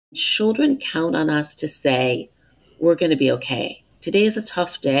Children count on us to say, we're going to be okay. Today is a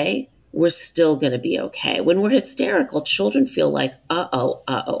tough day. We're still going to be okay. When we're hysterical, children feel like, uh-oh,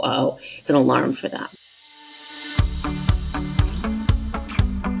 uh-oh, uh-oh. It's an alarm for them.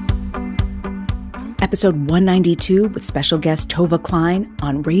 Episode 192 with special guest Tovah Klein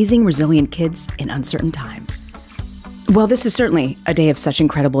on raising resilient kids in uncertain times. Well, this is certainly a day of such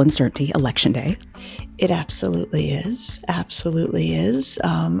incredible uncertainty, Election Day. It absolutely is. Absolutely is.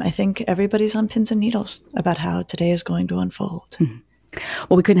 I think everybody's on pins and needles about how today is going to unfold.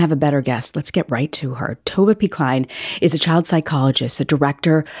 Well, we couldn't have a better guest. Let's get right to her. Tovah P. Klein is a child psychologist, a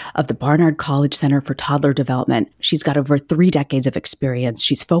director of the Barnard College Center for Toddler Development. She's got over 3 decades of experience.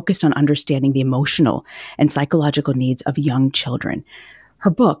 She's focused on understanding the emotional and psychological needs of young children. Her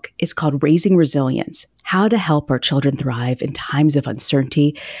book is called Raising Resilience: How to Help Our Children Thrive in Times of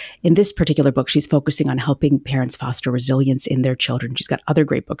Uncertainty. In this particular book, she's focusing on helping parents foster resilience in their children. She's got other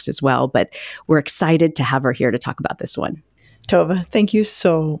great books as well, but we're excited to have her here to talk about this one. Tovah, thank you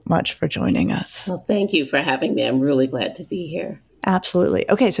so much for joining us. Well, thank you for having me. I'm really glad to be here. Absolutely.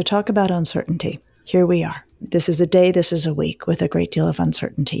 Okay, so talk about uncertainty. Here we are. This is a day, this is a week with a great deal of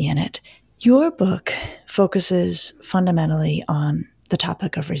uncertainty in it. Your book focuses fundamentally on the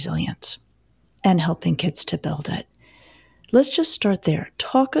topic of resilience and helping kids to build it. Let's just start there.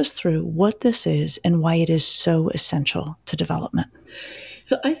 Talk us through what this is and why it is so essential to development.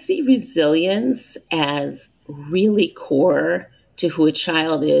 So I see resilience as really core to who a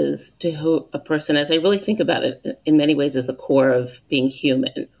child is, to who a person is. I really think about it in many ways as the core of being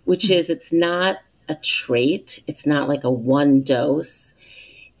human, which is it's not a trait. It's not like a one dose.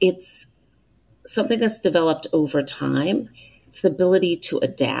 It's something that's developed over time. It's the ability to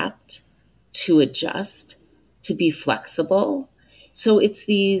adapt, to adjust, to be flexible. So it's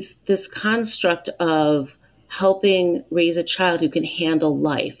this construct of helping raise a child who can handle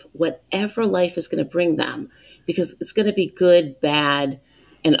life, whatever life is going to bring them, because it's going to be good, bad,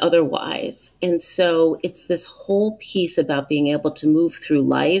 and otherwise. And so it's this whole piece about being able to move through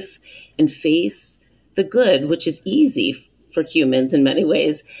life and face the good, which is easy for humans in many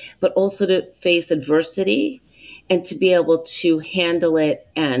ways, but also to face adversity and to be able to handle it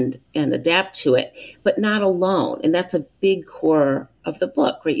and adapt to it, but not alone. And that's a big core of the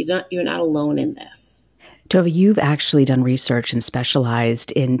book, right? You're not alone in this. Tovah, you've actually done research and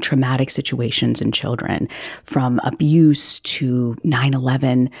specialized in traumatic situations in children, from abuse to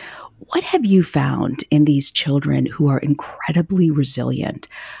 9/11. What have you found in these children who are incredibly resilient?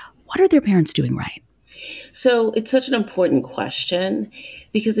 What are their parents doing right? So it's such an important question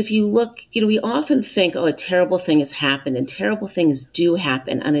because if you look, we often think, a terrible thing has happened, and terrible things do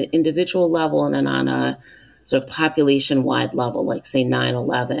happen on an individual level and on a sort of population-wide level, like say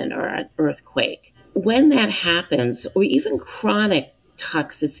 9/11 or an earthquake. When that happens, or even chronic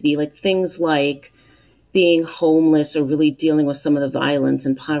toxicity, like things like being homeless or really dealing with some of the violence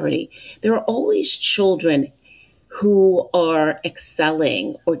and poverty, there are always children who are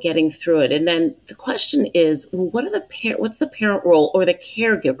excelling or getting through it. And then the question is, well, what's the parent role or the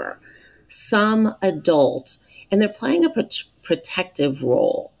caregiver? Some adult, and they're playing a protective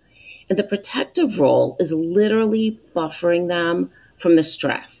role. And the protective role is literally buffering them from the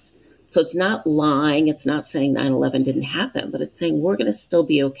stress. So it's not lying. It's not saying 9/11 didn't happen, but it's saying we're going to still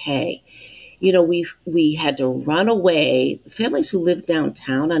be okay. We had to run away. Families who lived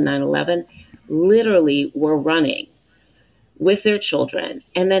downtown on 9/11 literally were running with their children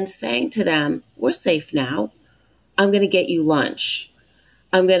and then saying to them, we're safe now. I'm going to get you lunch.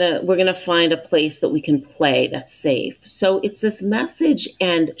 We're going to find a place that we can play that's safe. So it's this message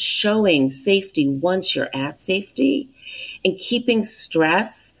and showing safety once you're at safety and keeping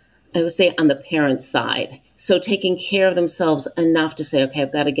stress, I would say, on the parent's side. So taking care of themselves enough to say, okay,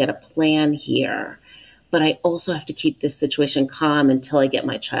 I've got to get a plan here, but I also have to keep this situation calm until I get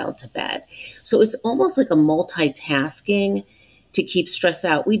my child to bed. So it's almost like a multitasking to keep stress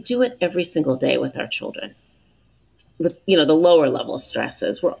out. We do it every single day with our children. With, the lower level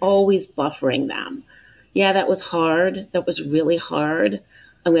stresses, we're always buffering them. Yeah, that was hard. That was really hard.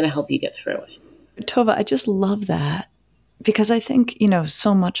 I'm going to help you get through it. Tovah, I just love that. Because I think,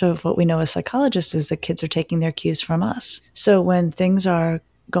 so much of what we know as psychologists is that kids are taking their cues from us. So when things are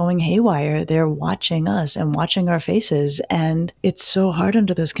going haywire, they're watching us and watching our faces. And it's so hard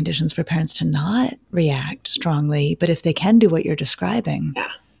under those conditions for parents to not react strongly. But if they can do what you're describing,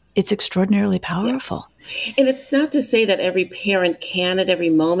 it's extraordinarily powerful. Yeah. And it's not to say that every parent can at every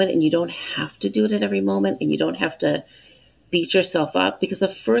moment, and you don't have to do it at every moment, and you don't have to beat yourself up, because the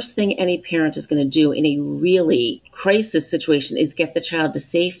first thing any parent is going to do in a really crisis situation is get the child to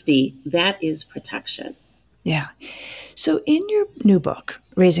safety. That is protection. Yeah. So in your new book,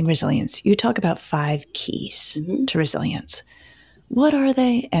 raising resilience. You talk about 5 keys to resilience. What are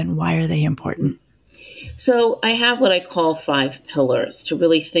they and why are they important? So I have what I call 5 pillars to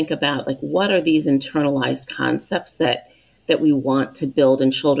really think about, like, what are these internalized concepts that we want to build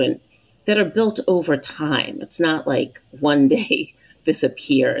in children that are built over time. It's not like one day this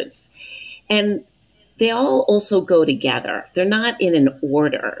appears. And they all also go together. They're not in an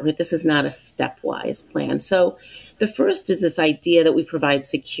order. Right? This is not a stepwise plan. So the first is this idea that we provide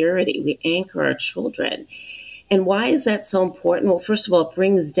security. We anchor our children. And why is that so important? Well, first of all, it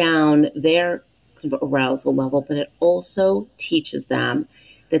brings down their arousal level, but it also teaches them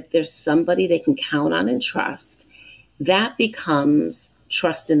that there's somebody they can count on and trust. That becomes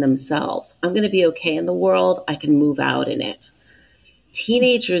trust in themselves. I'm going to be okay in the world. I can move out in it.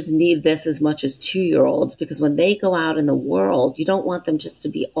 Teenagers need this as much as 2-year-olds, because when they go out in the world, you don't want them just to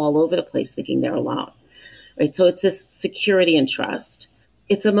be all over the place thinking they're alone, right? So it's this security and trust.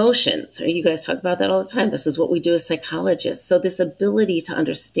 It's emotions. Right? You guys talk about that all the time. This is what we do as psychologists. So this ability to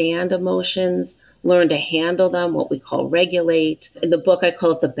understand emotions, learn to handle them, what we call regulate. In the book, I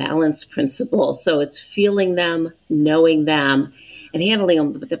call it the balance principle. So it's feeling them, knowing them, and handling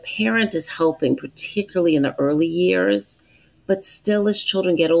them. But the parent is helping, particularly in the early years. But still, as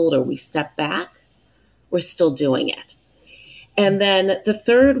children get older, we step back. We're still doing it. And then the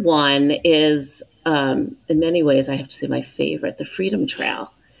third one is, in many ways, I have to say my favorite, the freedom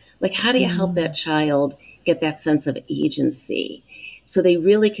trail. Like, how do you help that child get that sense of agency so they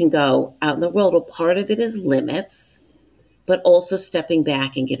really can go out in the world? Well, part of it is limits, but also stepping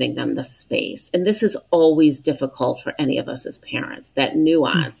back and giving them the space. And this is always difficult for any of us as parents, that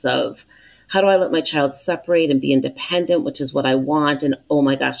nuance of, how do I let my child separate and be independent, which is what I want, and oh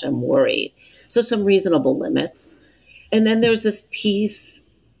my gosh, I'm worried. So some reasonable limits. And then there's this piece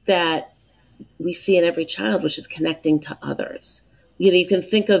that we see in every child, which is connecting to others. You know, you can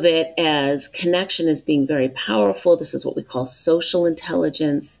think of it as connection as being very powerful. This is what we call social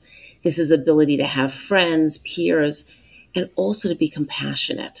intelligence. This is ability to have friends, peers, and also to be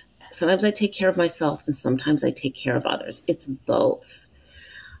compassionate. Sometimes I take care of myself and sometimes I take care of others. It's both.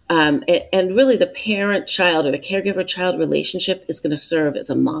 And really the parent-child or the caregiver-child relationship is going to serve as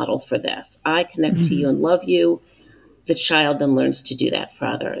a model for this. I connect to you and love you. The child then learns to do that for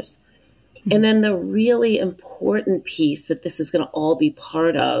others. And then the really important piece that this is going to all be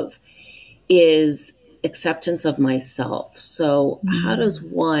part of is acceptance of myself. So how does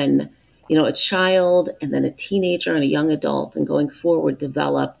one, you know, a child and then a teenager and a young adult and going forward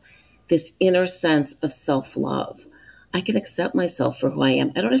develop this inner sense of self-love? I can accept myself for who I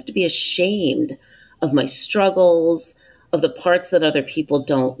am. I don't have to be ashamed of my struggles, of the parts that other people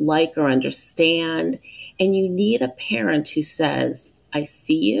don't like or understand. And you need a parent who says, I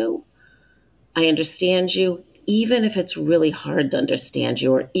see you, I understand you, even if it's really hard to understand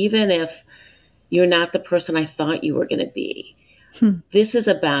you, or even if you're not the person I thought you were going to be. This is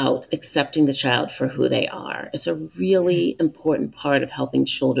about accepting the child for who they are. It's a really important part of helping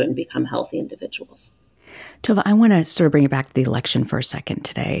children become healthy individuals. Tovah, I want to sort of bring it back to the election for a second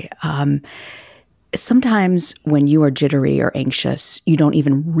today. Sometimes when you are jittery or anxious, you don't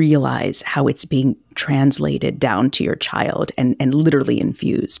even realize how it's being translated down to your child and literally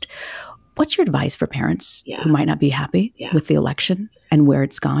infused. What's your advice for parents who might not be happy with the election and where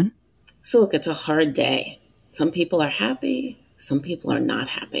it's gone? So look, it's a hard day. Some people are happy. Some people are not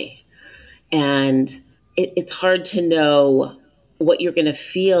happy. And it's hard to know what you're going to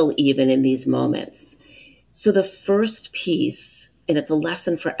feel even in these moments. So the first piece, and it's a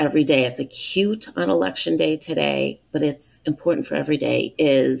lesson for every day, it's acute on election day today, but it's important for every day,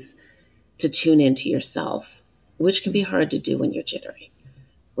 is to tune into yourself, which can be hard to do when you're jittery,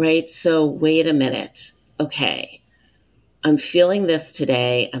 right? So wait a minute. Okay, I'm feeling this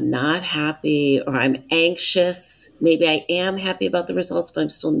today. I'm not happy, or I'm anxious. Maybe I am happy about the results, but I'm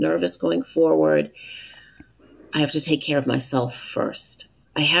still nervous going forward. I have to take care of myself first.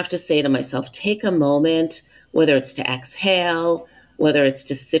 I have to say to myself, take a moment, whether it's to exhale, whether it's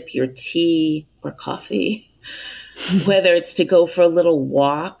to sip your tea or coffee, whether it's to go for a little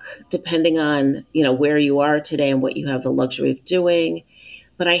walk, depending on, you know, where you are today and what you have the luxury of doing.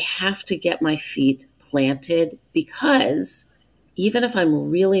 But I have to get my feet planted, because even if I'm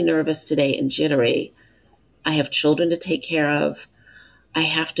really nervous today and jittery, I have children to take care of. I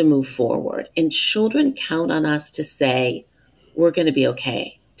have to move forward. And children count on us to say, we're going to be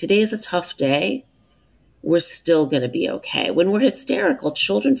okay. Today's a tough day. We're still going to be okay. When we're hysterical,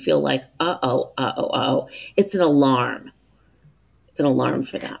 children feel like, uh-oh. It's an alarm. It's an alarm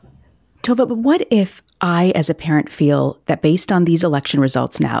for them. Tovah, but what if I, as a parent, feel that based on these election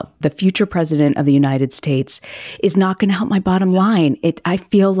results now, the future president of the United States is not going to help my bottom line. I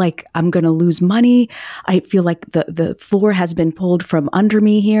feel like I'm going to lose money. I feel like the floor has been pulled from under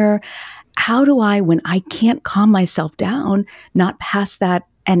me here. How do I, when I can't calm myself down, not pass that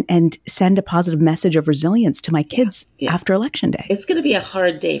and send a positive message of resilience to my kids after Election Day? It's going to be a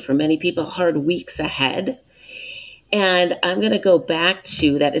hard day for many people, hard weeks ahead. And I'm going to go back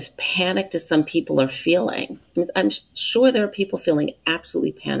to that as panicked as some people are feeling. I'm sure there are people feeling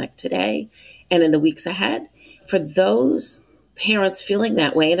absolutely panicked today and in the weeks ahead. For those parents feeling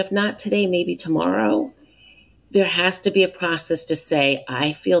that way, and if not today, maybe tomorrow, there has to be a process to say,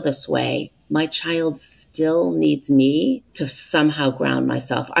 I feel this way. My child still needs me to somehow ground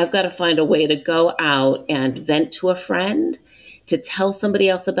myself. I've got to find a way to go out and vent to a friend, to tell somebody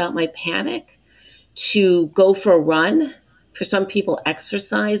else about my panic, to go for a run. For some people,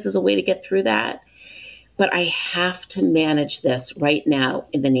 exercise is a way to get through that. But I have to manage this right now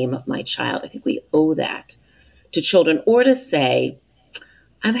in the name of my child. I think we owe that to children, or to say,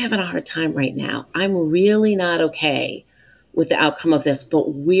 I'm having a hard time right now. I'm really not okay with the outcome of this,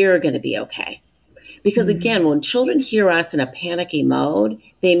 but we're going to be okay. Because again, when children hear us in a panicky mode,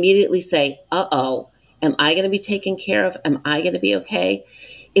 they immediately say, uh-oh, am I going to be taken care of? Am I going to be okay?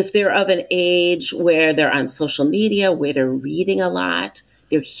 If they're of an age where they're on social media, where they're reading a lot,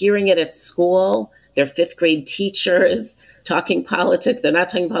 they're hearing it at school, their fifth grade teachers talking politics, they're not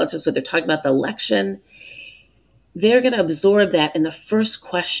talking politics, but they're talking about the election, they're going to absorb that. And the first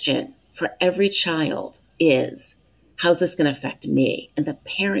question for every child is, how's this going to affect me? And the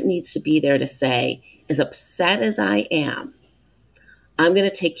parent needs to be there to say, as upset as I am, I'm going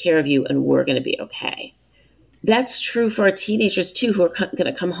to take care of you and we're going to be okay. That's true for our teenagers too, who are going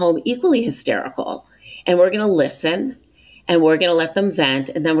to come home equally hysterical. And we're going to listen and we're going to let them vent.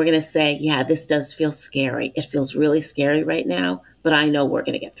 And then we're going to say, yeah, this does feel scary. It feels really scary right now, but I know we're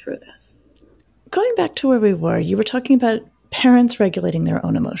going to get through this. Going back to where we were, you were talking about parents regulating their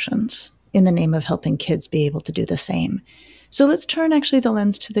own emotions in the name of helping kids be able to do the same. So let's turn actually the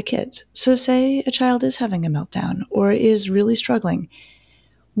lens to the kids. So say a child is having a meltdown or is really struggling.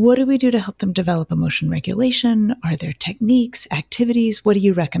 What do we do to help them develop emotion regulation? Are there techniques, activities? What do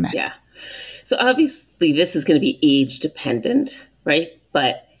you recommend? Yeah. So obviously this is going to be age dependent, right?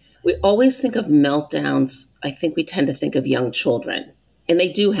 But we always think of meltdowns. I think we tend to think of young children, and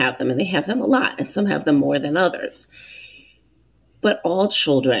they do have them, and they have them a lot, and some have them more than others. But all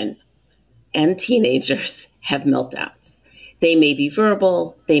children and teenagers have meltdowns. They may be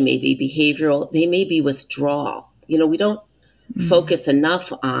verbal, they may be behavioral, they may be withdrawal. We don't focus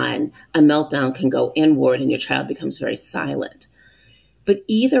enough on a meltdown can go inward and your child becomes very silent. But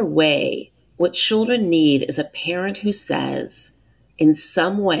either way, what children need is a parent who says, in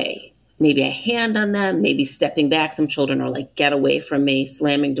some way, maybe a hand on them, maybe stepping back. Some children are like, get away from me,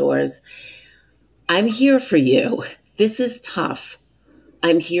 slamming doors. I'm here for you. This is tough.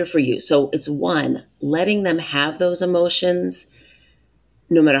 I'm here for you. So it's one, letting them have those emotions,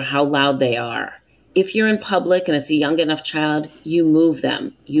 no matter how loud they are. If you're in public and it's a young enough child, you move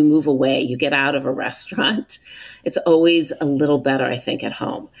them, you move away, you get out of a restaurant. It's always a little better, I think, at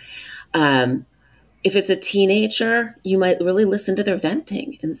home. If it's a teenager, you might really listen to their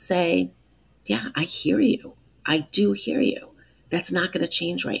venting and say, yeah, I hear you. I do hear you. That's not going to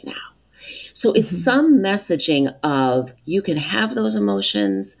change right now. So it's some messaging of, you can have those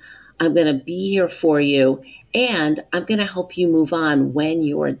emotions. I'm going to be here for you. And I'm going to help you move on when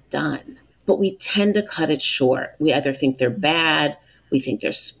you're done. But we tend to cut it short. We either think they're bad, we think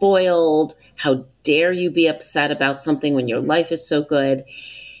they're spoiled. How dare you be upset about something when your life is so good?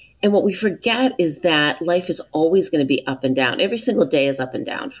 And what we forget is that life is always going to be up and down. Every single day is up and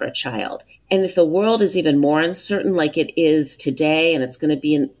down for a child. And if the world is even more uncertain like it is today, and it's going to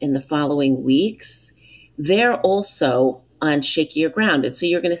be in the following weeks, they're also on shakier ground. And so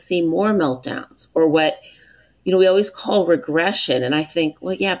you're going to see more meltdowns, or what we always call regression. And I think,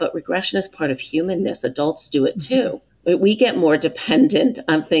 well, yeah, but regression is part of humanness. Adults do it too. We get more dependent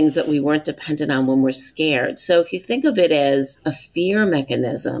on things that we weren't dependent on when we're scared. So if you think of it as a fear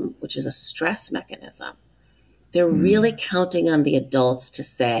mechanism, which is a stress mechanism, they're really counting on the adults to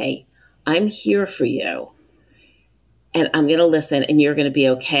say, I'm here for you, and I'm going to listen, and you're going to be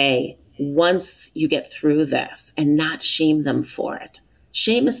okay once you get through this, and not shame them for it.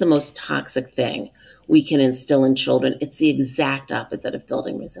 Shame is the most toxic thing we can instill in children. It's the exact opposite of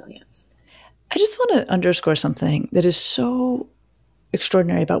building resilience. I just want to underscore something that is so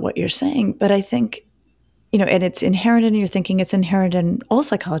extraordinary about what you're saying. But I think, and it's inherent in your thinking, it's inherent in all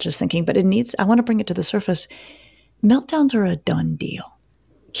psychologists' thinking, but I want to bring it to the surface. Meltdowns are a done deal.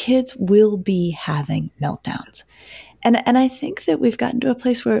 kids will be having meltdowns. And I think that we've gotten to a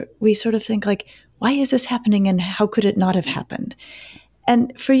place where we sort of think like, why is this happening and how could it not have happened?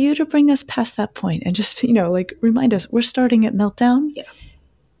 And for you to bring us past that point and just, like remind us, we're starting at meltdown. Yeah.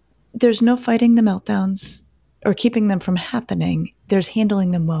 There's no fighting the meltdowns or keeping them from happening. There's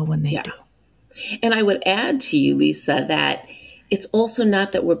handling them well when they do. And I would add to you, Lisa, that it's also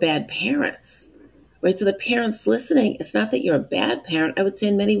not that we're bad parents, right? So the parents listening, it's not that you're a bad parent. I would say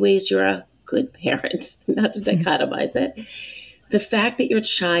in many ways you're a good parent, not to dichotomize it. The fact that your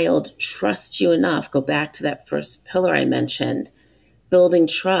child trusts you enough, go back to that first pillar I mentioned, building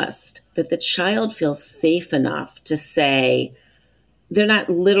trust, that the child feels safe enough to say, they're not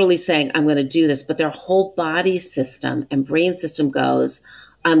literally saying, I'm going to do this, but their whole body system and brain system goes,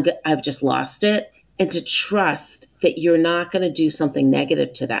 I've just lost it. And to trust that you're not going to do something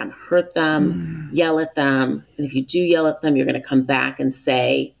negative to them, hurt them, yell at them. And if you do yell at them, you're going to come back and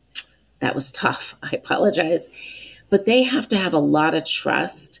say, that was tough. I apologize. But they have to have a lot of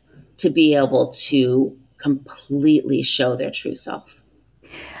trust to be able to completely show their true self.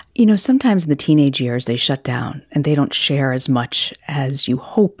 Sometimes in the teenage years, they shut down and they don't share as much as you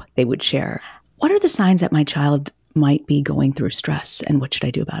hope they would share. What are the signs that my child might be going through stress, and what should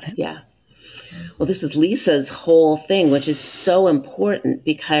I do about it? Yeah. Well, this is Lisa's whole thing, which is so important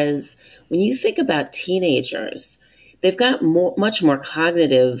because when you think about teenagers, they've got much more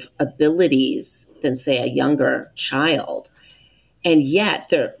cognitive abilities than, say, a younger child. And yet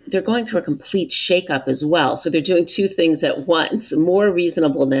they're going through a complete shakeup as well. So they're doing two things at once, more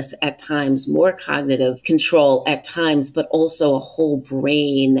reasonableness at times, more cognitive control at times, but also a whole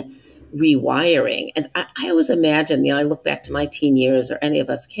brain rewiring. And I always imagine, I look back to my teen years, or any of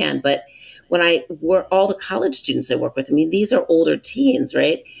us can, but when I work, all the college students I work with, these are older teens,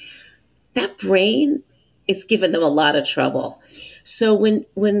 right? That brain, it's given them a lot of trouble. So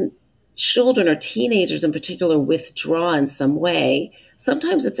when children or teenagers in particular withdraw in some way,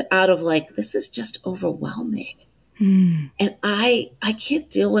 sometimes it's out of like, this is just overwhelming. And I can't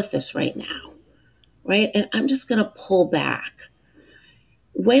deal with this right now, right? And I'm just going to pull back.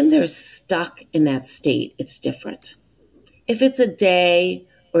 When they're stuck in that state, it's different. If it's a day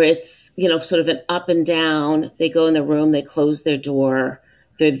or it's, sort of an up and down, they go in the room, they close their door,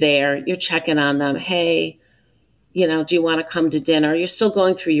 they're there, you're checking on them. Hey, do you want to come to dinner? You're still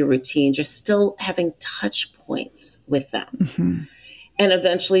going through your routines. You're still having touch points with them. And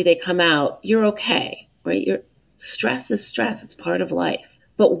eventually they come out, you're okay, right? Stress is stress. It's part of life.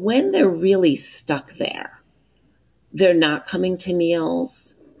 But when they're really stuck there, they're not coming to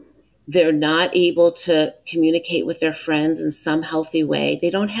meals. They're not able to communicate with their friends in some healthy way. They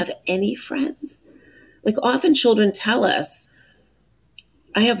don't have any friends. Like often children tell us,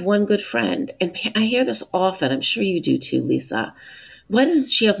 I have one good friend. And I hear this often. I'm sure you do too, Lisa. Why doesn't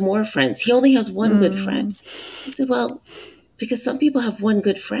she have more friends? He only has one good friend. I said, well, because some people have one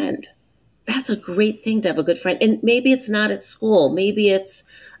good friend. That's a great thing to have a good friend. And maybe it's not at school. Maybe it's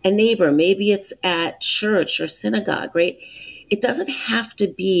a neighbor. Maybe it's at church or synagogue, right? It doesn't have to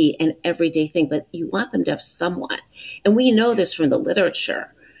be an everyday thing, but you want them to have someone. And we know this from the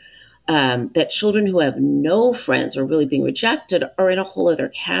literature. That children who have no friends or really being rejected are in a whole other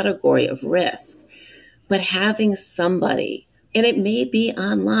category of risk. But having somebody, and it may be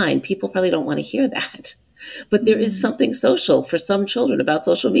online, people probably don't want to hear that, but there is something social for some children about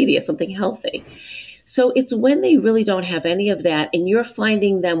social media, something healthy. So it's when they really don't have any of that and you're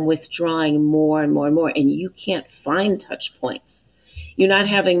finding them withdrawing more and more and more, and you can't find touch points. You're not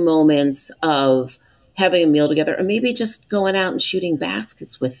having moments of having a meal together, or maybe just going out and shooting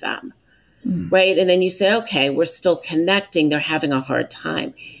baskets with them. Right. And then you say, okay, we're still connecting. They're having a hard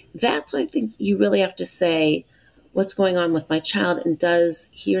time. That's what I think you really have to say, what's going on with my child? And does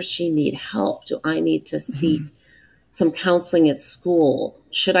he or she need help? Do I need to seek some counseling at school?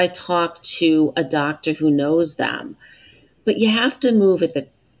 Should I talk to a doctor who knows them? But you have to move at the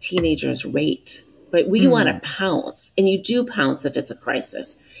teenager's rate. Right? We want to pounce, and you do pounce if it's a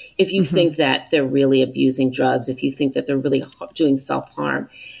crisis. If you think that they're really abusing drugs, if you think that they're really doing self-harm.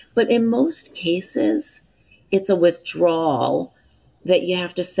 But in most cases, it's a withdrawal that you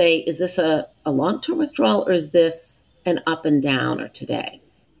have to say, is this a long-term withdrawal, or is this an up and down, or today?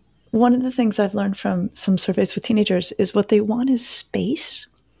 One of the things I've learned from some surveys with teenagers is what they want is space.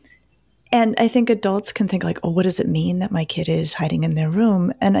 And I think adults can think like, oh, what does it mean that my kid is hiding in their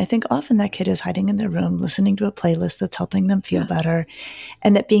room? And I think often that kid is hiding in their room, listening to a playlist that's helping them feel better.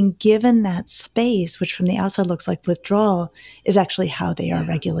 And that being given that space, which from the outside looks like withdrawal, is actually how they are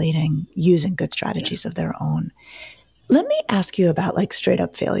regulating using good strategies of their own. Let me ask you about like straight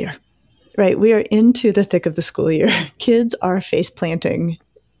up failure, right? We are into the thick of the school year. Kids are face planting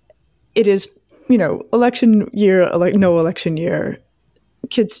it is, election year, no election year,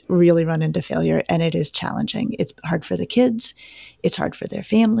 kids really run into failure, and it is challenging. It's hard for the kids. It's hard for their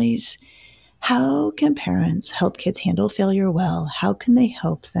families. How can parents help kids handle failure well? How can they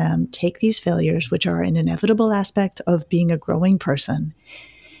help them take these failures, which are an inevitable aspect of being a growing person,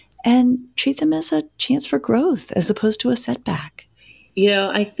 and treat them as a chance for growth as opposed to a setback?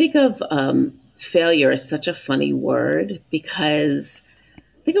 I think of failure as such a funny word, because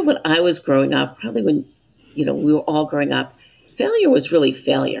think of when I was growing up, probably when, we were all growing up, failure was really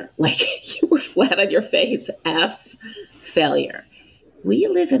failure. Like you were flat on your face, F, failure. We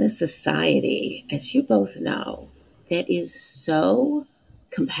live in a society, as you both know, that is so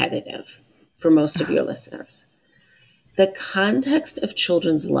competitive for most of your listeners. The context of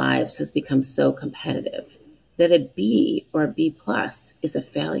children's lives has become so competitive that a B or a B plus is a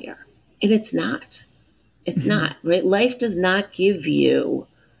failure. And it's not. It's not, right? Life does not give you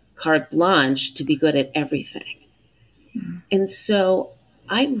carte blanche to be good at everything. And so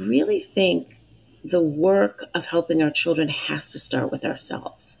I really think the work of helping our children has to start with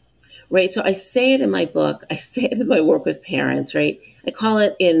ourselves, right? So I say it in my book, I say it in my work with parents, right? I call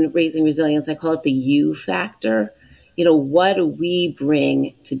it in Raising Resilience, I call it the you factor. What do we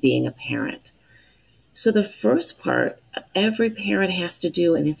bring to being a parent? So the first part every parent has to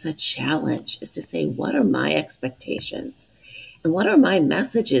do, and it's a challenge, is to say, what are my expectations? And what are my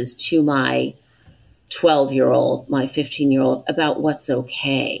messages to my 12-year-old, my 15-year-old about what's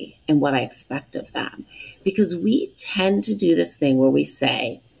okay and what I expect of them? Because we tend to do this thing where we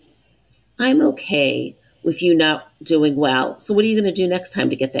say, I'm okay with you not doing well. So what are you going to do next time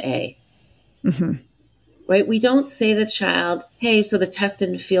to get the A? Right? We don't say to the child, hey, so the test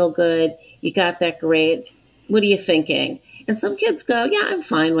didn't feel good. You got that grade. What are you thinking? And some kids go, yeah, I'm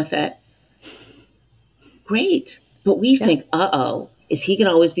fine with it. Great. But we think, is he going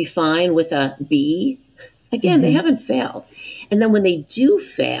to always be fine with a B? Again, they haven't failed. And then when they do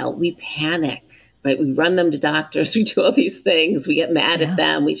fail, we panic, right? We run them to doctors. We do all these things. We get mad at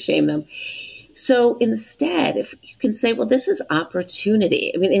them. We shame them. So instead, if you can say, well, this is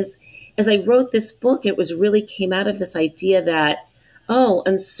opportunity. I mean, as I wrote this book, it really came out of this idea that,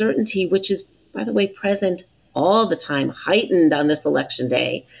 uncertainty, which is, by the way, present all the time, heightened on this election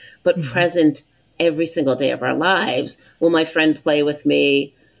day, but present every single day of our lives. Will my friend play with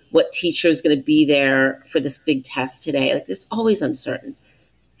me? What teacher is going to be there for this big test today? Like, it's always uncertain.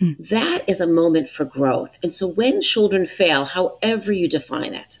 That is a moment for growth. And so when children fail, however you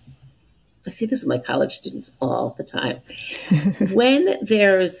define it, I see this with my college students all the time. When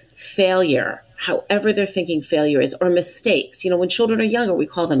there's failure, however they're thinking failure is, or mistakes, when children are younger, we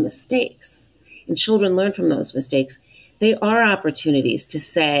call them mistakes. And children learn from those mistakes. They are opportunities to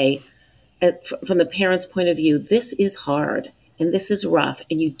say, from the parent's point of view, this is hard and this is rough,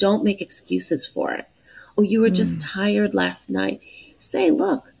 and you don't make excuses for it. Oh, you were just tired last night. Say,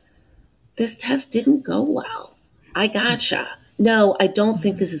 look, this test didn't go well. I gotcha. No, I don't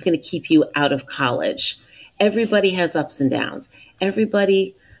think this is going to keep you out of college. Everybody has ups and downs.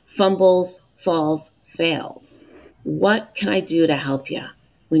 Everybody fumbles, falls, fails. What can I do to help you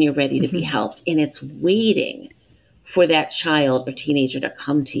when you're ready to be helped? And it's waiting for that child or teenager to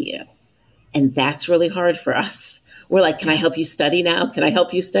come to you. And that's really hard for us. We're like, can I help you study now? Can I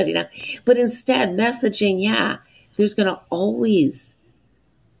help you study now? But instead, messaging, there's going to always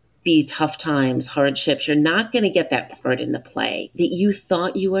be tough times, hardships. You're not going to get that part in the play that you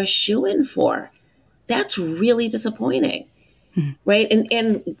thought you were shoo-in for. That's really disappointing, right?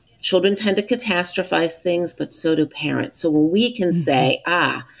 And children tend to catastrophize things, but so do parents. So when we can say,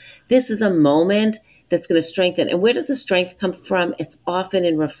 this is a moment that's going to strengthen. And where does the strength come from? It's often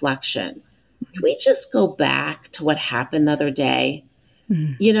in reflection. Can we just go back to what happened the other day?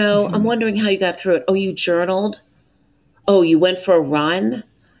 I'm wondering how you got through it. Oh, you journaled? Oh, you went for a run?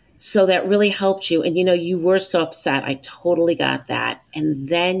 So that really helped you. And, you were so upset. I totally got that. And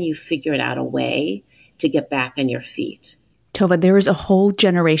then you figured out a way to get back on your feet. Tovah, there is a whole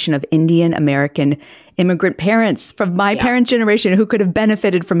generation of Indian American immigrant parents from my parents' generation who could have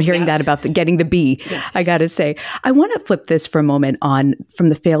benefited from hearing that about getting the B, I got to say. I want to flip this for a moment from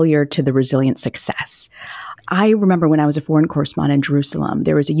the failure to the resilient success. I remember when I was a foreign correspondent in Jerusalem,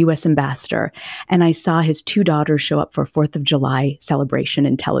 there was a U.S. ambassador, and I saw his two daughters show up for a 4th of July celebration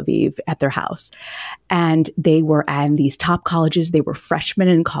in Tel Aviv at their house. And they were in these top colleges. They were freshmen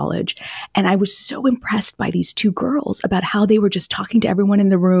in college. And I was so impressed by these two girls about how they were just talking to everyone in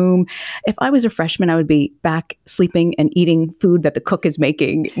the room. If I was a freshman, I would be back sleeping and eating food that the cook is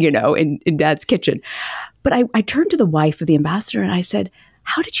making, in dad's kitchen. But I turned to the wife of the ambassador and I said,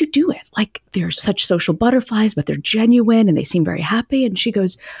 how did you do it? Like, they're such social butterflies, but they're genuine and they seem very happy. And she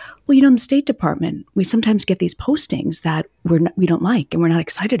goes, well, in the State Department, we sometimes get these postings that we don't like and we're not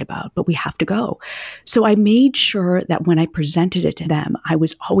excited about, but we have to go. So I made sure that when I presented it to them, I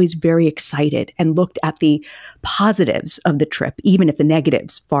was always very excited and looked at the positives of the trip, even if the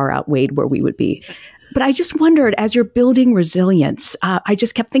negatives far outweighed where we would be. But I just wondered, as you're building resilience, I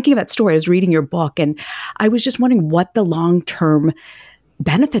just kept thinking of that story. I was reading your book, and I was just wondering what the long-term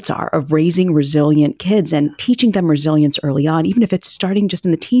benefits are of raising resilient kids and teaching them resilience early on, even if it's starting just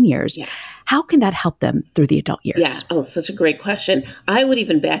in the teen years. Yeah. How can that help them through the adult years? Yeah. Oh, such a great question. I would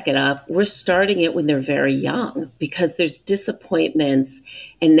even back it up. We're starting it when they're very young, because there's disappointments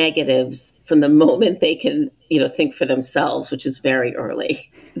and negatives from the moment they can, think for themselves, which is very early.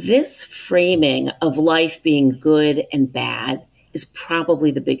 This framing of life being good and bad is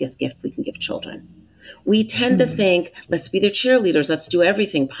probably the biggest gift we can give children. We tend to think, let's be their cheerleaders, let's do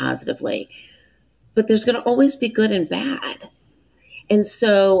everything positively. But there's going to always be good and bad. And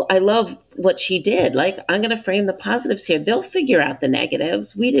so I love what she did. Like, I'm going to frame the positives here. They'll figure out the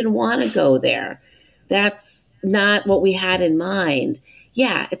negatives. We didn't want to go there. That's not what we had in mind.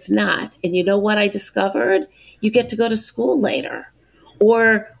 Yeah, it's not. And you know what I discovered? You get to go to school later,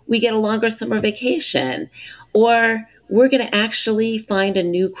 or we get a longer summer vacation, or we're going to actually find a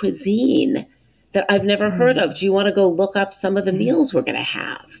new cuisine that I've never heard of. Do you want to go look up some of the meals we're going to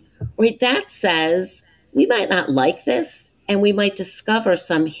have? Right? That says we might not like this, and we might discover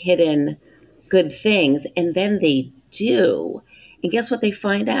some hidden good things. And then they do. And guess what they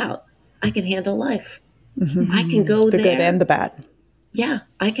find out? I can handle life. Mm-hmm. I can go there. The good and the bad. Yeah,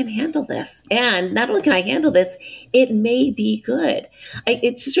 I can handle this. And not only can I handle this, it may be good.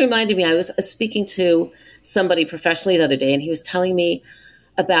 It just reminded me, I was speaking to somebody professionally the other day, and he was telling me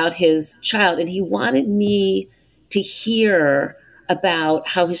about his child, and he wanted me to hear about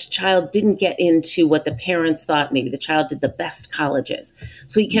how his child didn't get into what the parents thought maybe the child did the best colleges.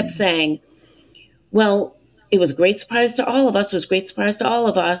 So he kept saying, well, it was a great surprise to all of us. It was a great surprise to all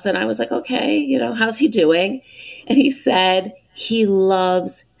of us. And I was like, okay, how's he doing? And he said he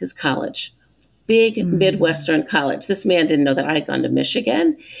loves his college. Big Midwestern college. This man didn't know that I had gone to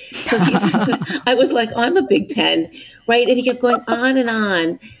Michigan. So I was like, oh, I'm a Big Ten, right? And he kept going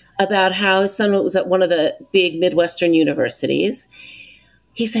on about how his son was at one of the big Midwestern universities.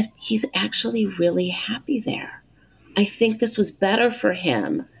 He said, he's actually really happy there. I think this was better for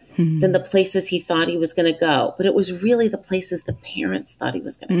him than the places he thought he was going to go. But it was really the places the parents thought he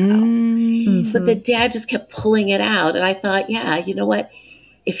was going to go. Mm-hmm. But the dad just kept pulling it out. And I thought, yeah, you know what?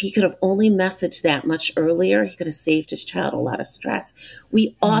 If he could have only messaged that much earlier, he could have saved his child a lot of stress.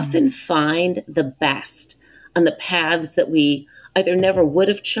 We often find the best on the paths that we either never would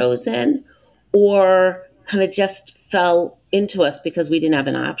have chosen or kind of just fell into us because we didn't have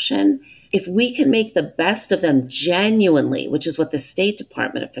an option. If we can make the best of them genuinely, which is what the State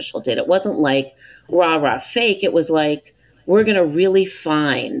Department official did, it wasn't like rah, fake. It was like, we're going to really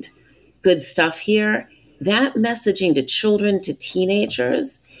find good stuff here. That messaging to children, to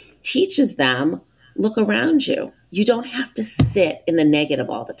teenagers, teaches them, look around you. You don't have to sit in the negative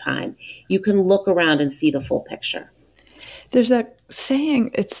all the time. You can look around and see the full picture. There's that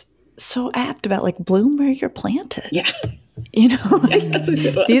saying, it's so apt about like bloom where you're planted. Yeah. That's a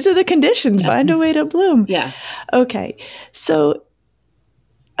good one. These are the conditions. Yeah. Find a way to bloom. Yeah. Okay. So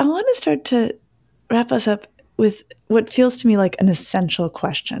I want to start to wrap us up with what feels to me like an essential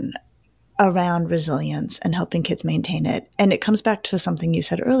question around resilience and helping kids maintain it. And it comes back to something you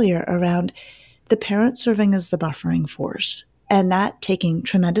said earlier around the parent serving as the buffering force, and that taking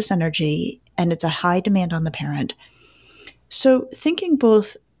tremendous energy, and it's a high demand on the parent. So thinking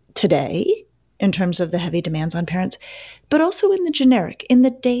both today in terms of the heavy demands on parents, but also in the generic, in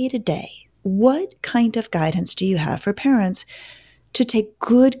the day-to-day, what kind of guidance do you have for parents to take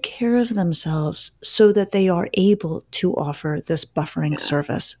good care of themselves so that they are able to offer this buffering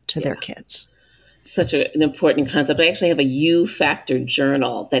service to their kids? Such an important concept. I actually have a U-Factor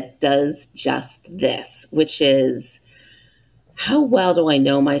journal that does just this, which is, how well do I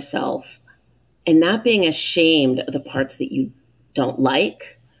know myself? And not being ashamed of the parts that you don't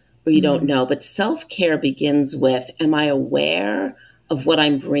like or you don't know. But self-care begins with, am I aware of what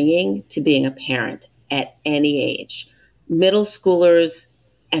I'm bringing to being a parent at any age? Middle schoolers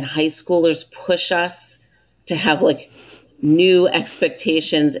and high schoolers push us to have like new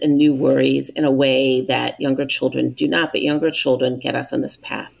expectations and new worries in a way that younger children do not, but younger children get us on this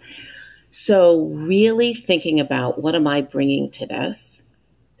path. So really thinking about, what am I bringing to this?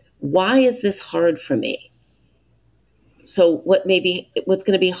 Why is this hard for me? So what's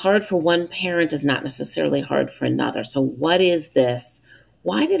going to be hard for one parent is not necessarily hard for another. So what is this?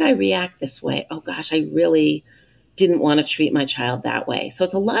 why did I react this way? Oh gosh, I really didn't want to treat my child that way. So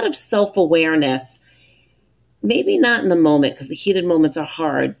it's a lot of self-awareness, maybe not in the moment because the heated moments are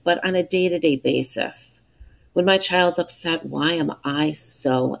hard, but on a day-to-day basis. When my child's upset, why am I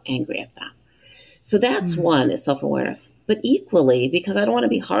so angry at them? So that's one, is self-awareness. But equally, because I don't want to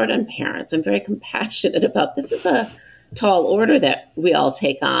be hard on parents, I'm very compassionate about this is a tall order that we all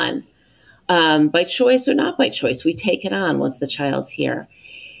take on. By choice or not by choice, we take it on once the child's here,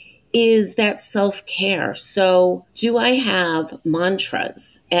 is that self-care. So do I have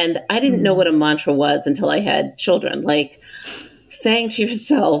mantras? And I didn't know what a mantra was until I had children, like saying to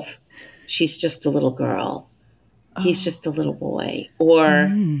yourself, she's just a little girl. He's just a little boy.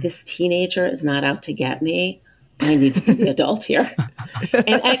 Or this teenager is not out to get me. I need to be the adult here.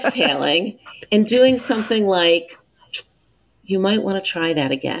 And exhaling and doing something like, you might want to try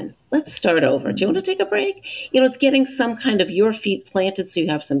that again. Let's start over. Do you want to take a break? It's getting some kind of your feet planted so you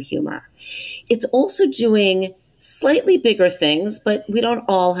have some humor. It's also doing slightly bigger things, but we don't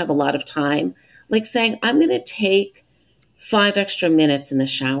all have a lot of time. Like saying, I'm going to take 5 extra minutes in the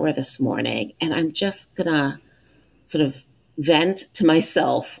shower this morning, and I'm just going to sort of vent to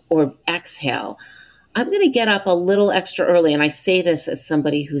myself or exhale. I'm going to get up a little extra early. And I say this as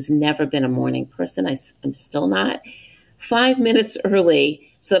somebody who's never been a morning person. I'm still not. 5 minutes early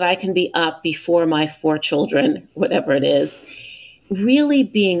so that I can be up before my 4 children, whatever it is. Really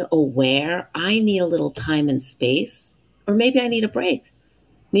being aware, I need a little time and space, or maybe I need a break.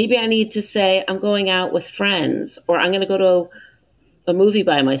 Maybe I need to say, I'm going out with friends, or I'm going to go to a movie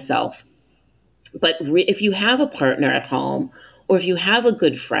by myself. But if you have a partner at home, or if you have a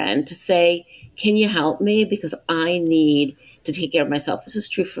good friend, to say, can you help me? Because I need to take care of myself. This is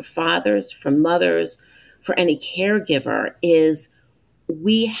true for fathers, for mothers, for any caregiver, is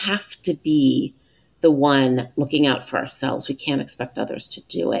we have to be the one looking out for ourselves. We can't expect others to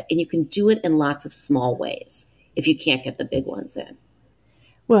do it. And you can do it in lots of small ways if you can't get the big ones in.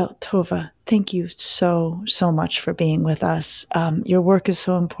 Well, Tovah, thank you so much for being with us. Your work is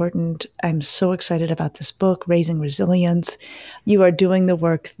so important. I'm so excited about this book, Raising Resilience. You are doing the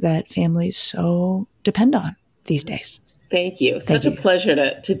work that families so depend on these days. Thank you. Such a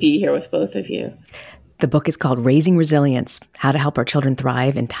pleasure to be here with both of you. The book is called Raising Resilience, How to Help Our Children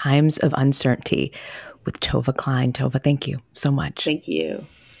Thrive in Times of Uncertainty, with Tovah Klein. Tovah, thank you so much. Thank you.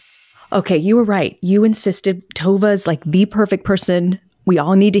 Okay, you were right. You insisted Tovah is like the perfect person we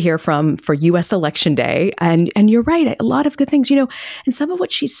all need to hear from for U.S. Election Day. And you're right, a lot of good things, and some of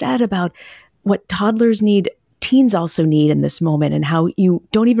what she said about what toddlers need, teens also need in this moment, and how you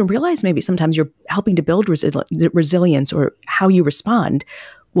don't even realize maybe sometimes you're helping to build resilience, or how you respond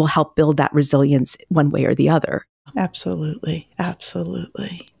will help build that resilience one way or the other. Absolutely.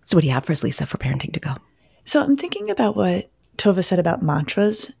 Absolutely. So what do you have for us, Lisa, for parenting to go? So I'm thinking about what Tovah said about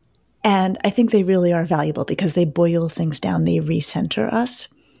mantras. And I think they really are valuable because they boil things down. They recenter us.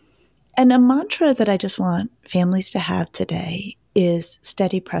 And a mantra that I just want families to have today is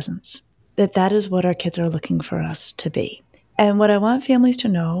steady presence, that is what our kids are looking for us to be. And what I want families to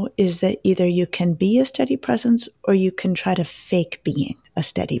know is that either you can be a steady presence or you can try to fake being a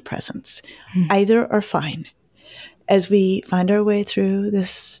steady presence. Either are fine. As we find our way through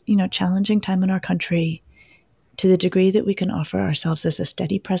this, challenging time in our country, to the degree that we can offer ourselves as a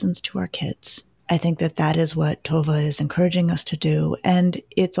steady presence to our kids, I think that is what Tovah is encouraging us to do. And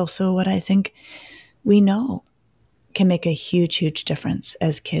it's also what I think we know can make a huge, huge difference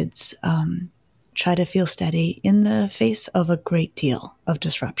as kids try to feel steady in the face of a great deal of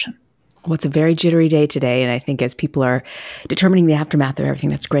disruption. Well, it's a very jittery day today. And I think as people are determining the aftermath of everything,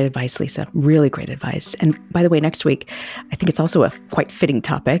 that's great advice, Lisa. Really great advice. And by the way, next week, I think it's also a quite fitting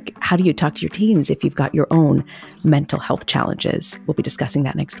topic. How do you talk to your teens if you've got your own mental health challenges? We'll be discussing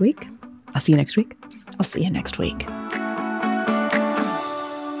that next week. I'll see you next week. I'll see you next week.